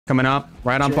Coming up.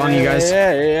 Right up on you guys.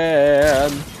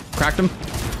 Cracked him.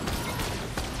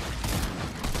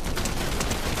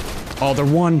 Oh, they're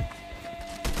one.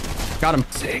 Got him.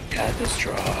 Zika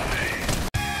destroy.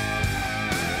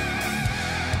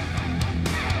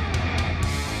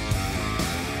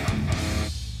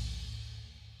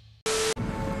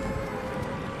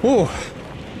 Whew.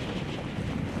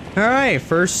 Alright,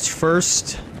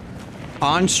 first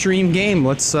on-stream game.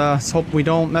 Let's hope we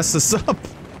don't mess this up.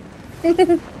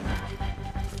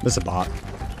 This is a bot.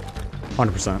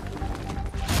 100%.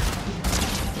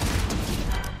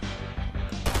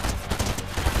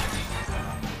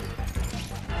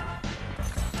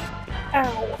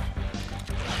 Ow.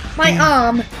 My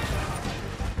arm.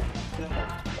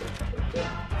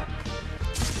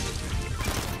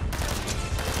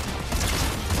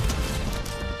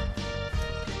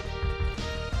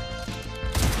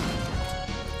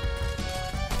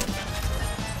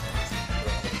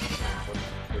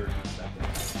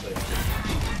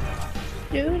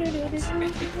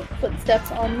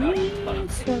 Footsteps on me,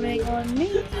 swimming on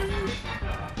me.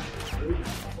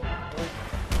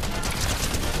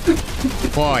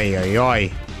 Oi, oi,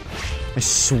 oi. I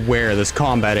swear this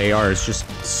combat AR is just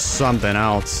something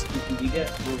else. You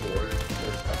get rewards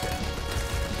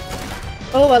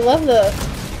for Oh, I love the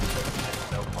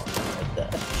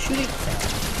shooting sound.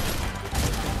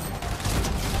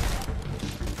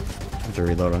 I have to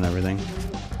reload on everything.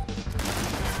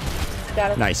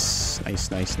 Got it. Nice.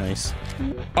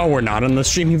 Oh, we're not on the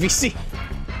streaming VC.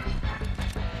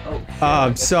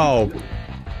 So,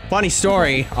 funny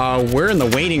story, we're in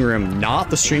the waiting room, not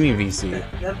the streaming VC.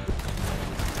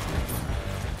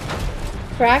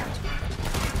 Cracked.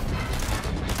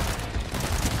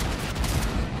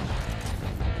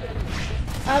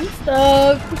 I'm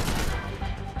stuck.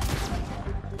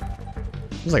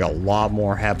 There's like a lot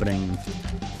more happening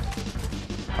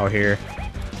out here.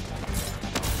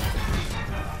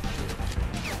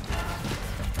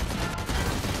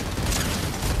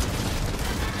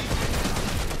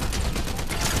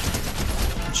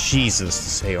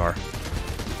 Jesus, this AR.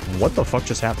 What the fuck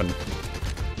just happened?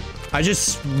 I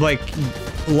just, like,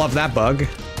 love that bug.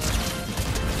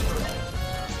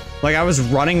 Like, I was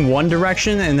running one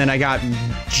direction, and then I got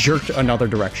jerked another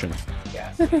direction.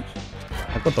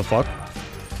 Like, what the fuck?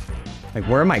 Like,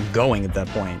 where am I going at that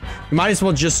point? You might as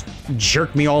well just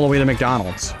jerk me all the way to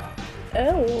McDonald's.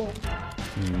 Oh.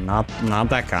 Not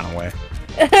that kind of way.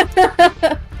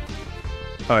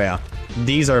 Oh, yeah.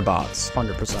 These are bots,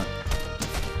 100%.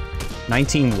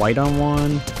 19 white on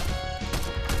one.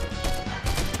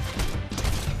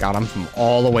 Got him from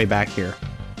all the way back here.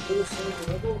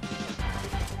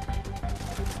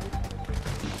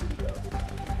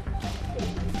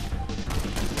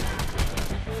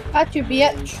 Got you,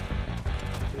 bitch.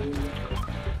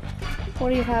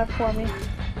 What do you have for me? A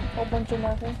whole bunch of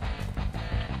nothing.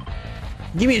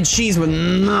 Give me a cheese with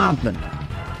nothing.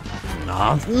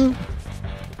 Nothing?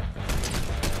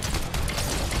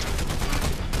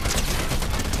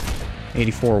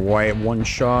 $84 white, one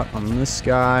shot on this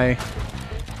guy.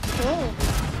 Oh.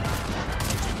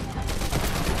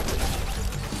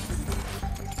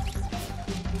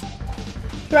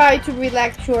 Try to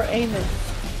relax your aiming.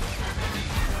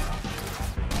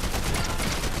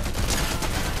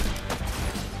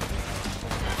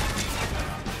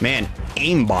 Man,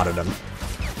 aimbotted him.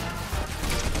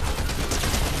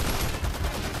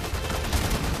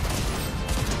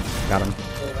 Got him.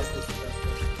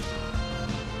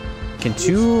 Can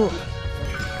two...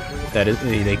 That is...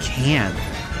 They can.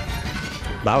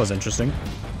 That was interesting.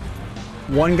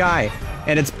 One guy,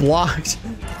 and it's blocked.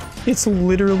 It's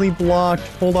literally blocked.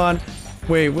 Hold on.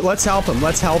 Wait, let's help him.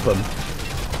 Let's help him.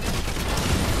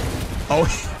 Oh,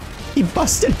 he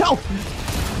busted out.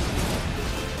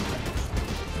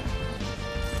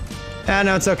 Ah,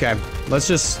 no, it's okay. Let's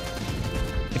just...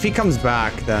 If he comes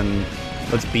back, then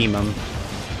let's beam him.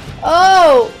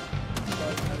 Oh!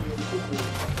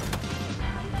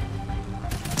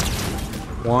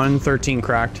 113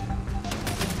 cracked.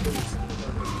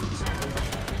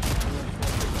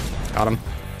 Got him.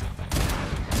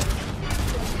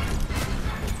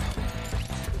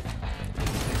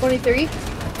 $23.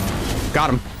 Got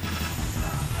him.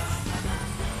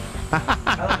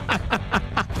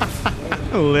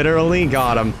 Literally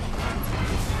got him.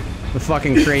 The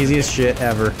fucking craziest shit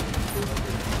ever.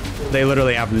 They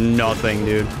literally have nothing,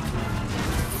 dude.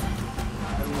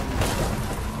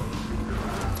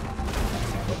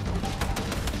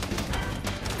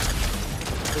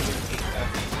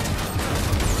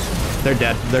 They're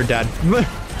dead. They're dead.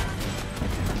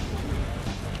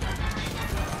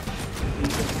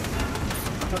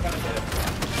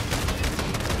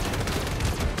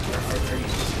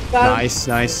 Got him. Nice,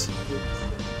 nice.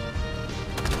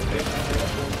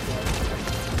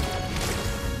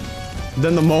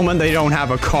 Then the moment they don't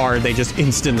have a card, they just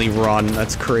instantly run.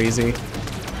 That's crazy.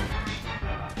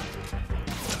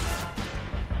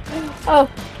 Oh,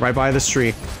 Right by this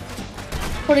tree.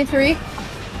 23.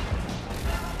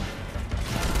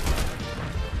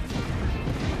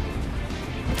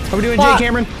 How we doing, Fuck. Jay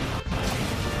Cameron?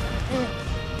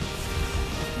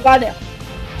 Got it.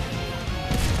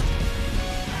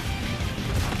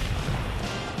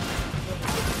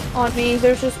 On me.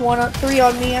 There's just three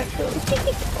on me actually.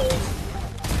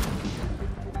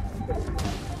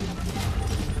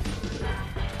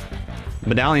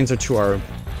 Medallions are to our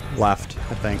left,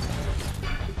 I think.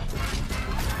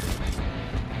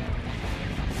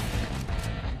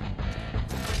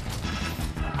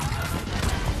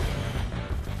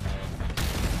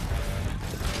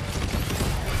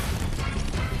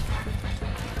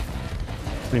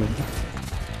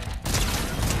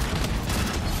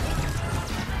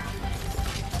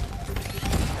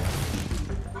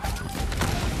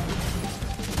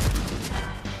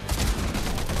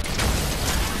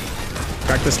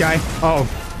 Crack this guy. Oh.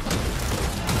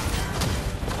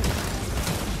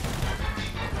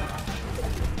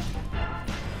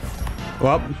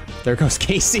 Well, there goes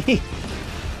Casey.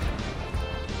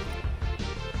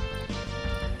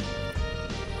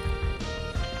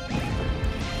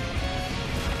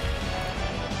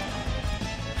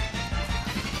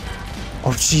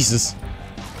 Oh, Jesus.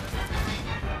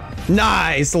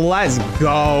 Nice, let's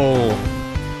go.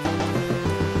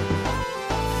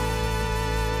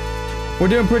 We're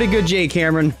doing pretty good, Jay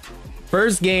Cameron.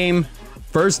 First game,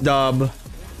 first dub.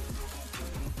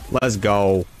 Let's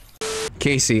go.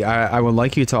 Casey, I would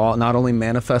like you to not only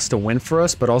manifest a win for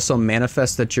us, but also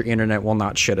manifest that your internet will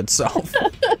not shit itself.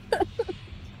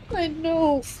 I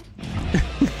know.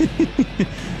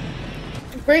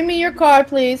 Bring me your car,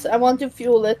 please. I want to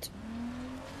fuel it.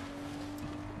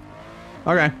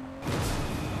 Okay.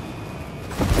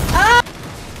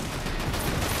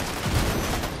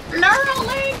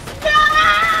 Neuralink, no!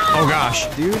 Oh gosh.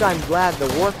 Dude, I'm glad the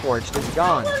Warforged is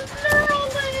gone.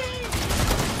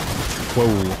 Whoa.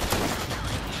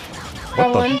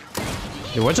 What Going. the?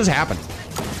 Dude, what just happened?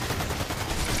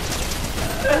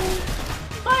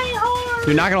 My heart!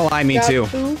 You're not gonna lie, me Got too.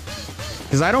 two.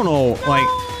 Because I don't know, like,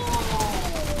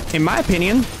 in my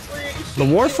opinion, the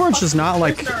Warforged is not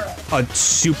like a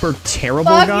super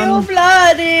terrible Fuck gun, you,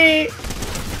 bloody!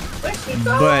 Where'd she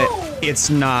go? but it's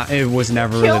not. It was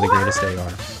never really the greatest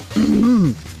AR.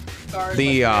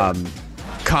 The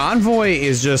convoy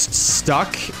is just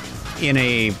stuck in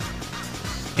the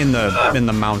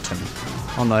mountain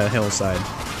on the hillside.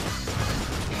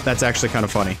 That's actually kind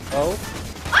of funny. Oh,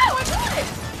 Oh, I got it!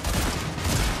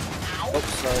 oh,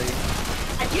 sorry.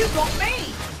 And you got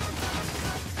me!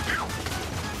 Ow!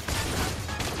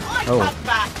 I Oh. got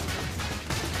back!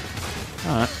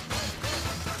 Alright.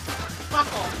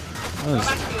 Fuck off. Go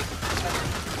back to you.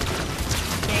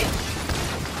 Bitch.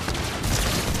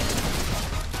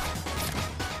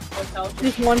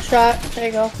 Just one shot. There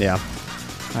you go. Yeah,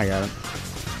 I got it.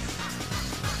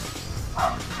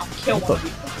 I'll kill one of you.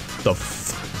 The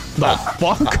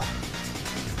fuck?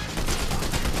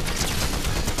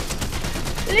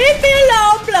 Leave me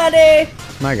alone, bloody!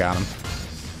 I got him.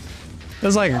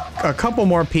 There's like a couple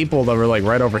more people that were like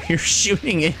right over here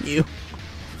shooting at you.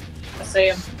 I see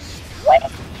him. Right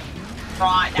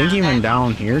I think even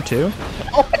down here too.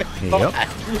 Yep.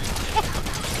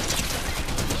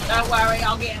 Don't worry,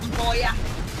 I'll get him for ya.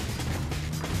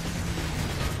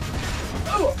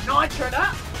 Ooh, nitro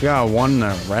that. Got one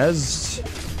res.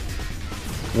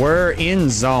 We're in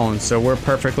zone, so we're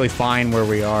perfectly fine where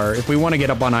we are. If we want to get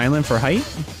up on island for height,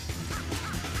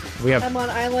 we have. I'm on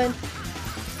island.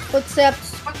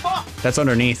 Footsteps. Fuck, fuck. That's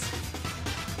underneath.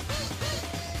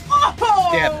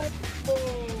 Oh! Yeah.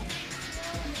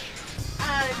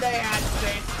 And they had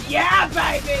this. Yeah,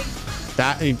 baby!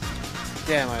 That.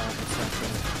 Damn, I almost sent him.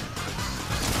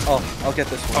 Oh, I'll get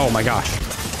this one. Oh my gosh.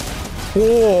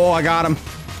 Oh, I got him.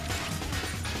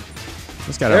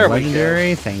 Just got There a we go.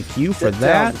 legendary. Thank you for Sit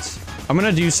that. down. I'm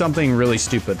gonna do something really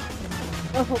stupid.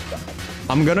 Oh, God.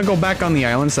 I'm gonna go back on the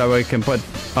island so I can put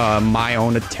my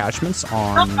own attachments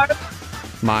on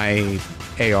my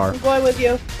AR. I'm going with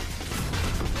you.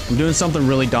 I'm doing something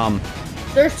really dumb.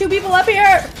 There's two people up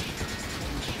here!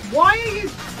 Why are you...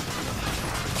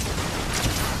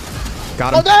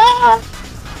 Got Oh him. no!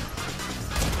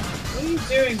 What are you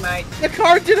doing, mate? The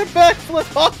car did a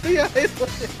backflip off the island.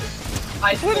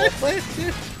 I What did I thought... plan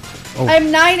to? Oh. I have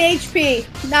 9 HP.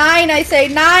 9, I say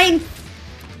 9! Zip,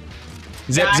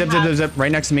 Yeah, zip, zip, zip, zip.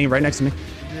 Right next to me, right next to me.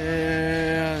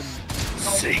 And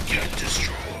Seek and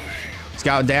destroy.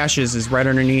 Scout dashes is right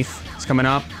underneath. It's coming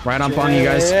up. Right up on you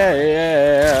guys.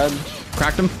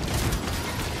 Cracked him.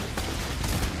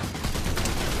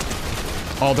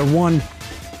 Oh, they're one.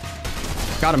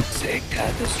 Got him. Sig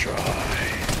got destroyed.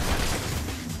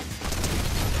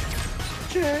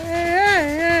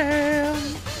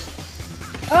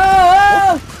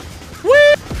 Oh!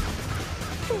 Woo!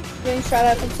 Getting shot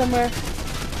at from somewhere.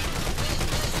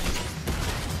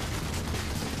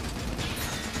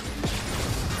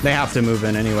 They have to move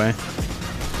in anyway.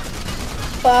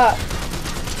 Fuck.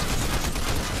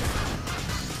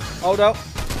 Oh no.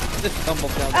 Just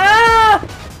tumbled down. Ah!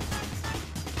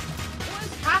 What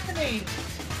is happening?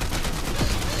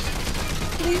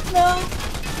 Please no.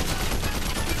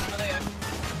 Oh, there.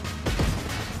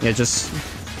 Yeah, just...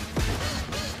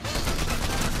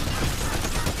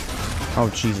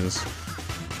 Oh, Jesus.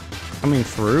 Coming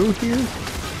through here?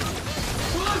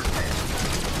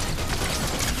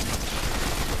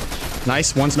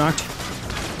 Nice, one's knocked.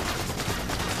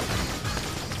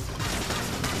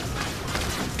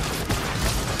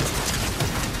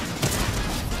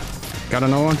 Got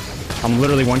another one. I'm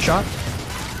literally one shot.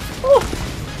 Oh,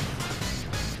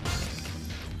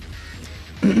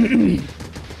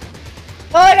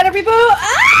 I gotta reboot!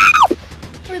 Ah!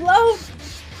 Reload!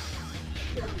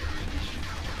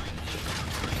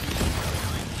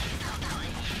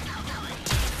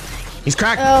 He's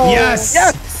cracked. Oh. Yes!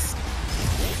 Yes!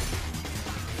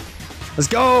 Let's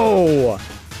go!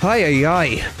 Hi,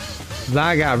 hi.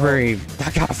 That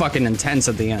got fucking intense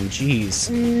at the end. Jeez.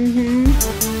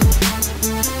 Mm-hmm.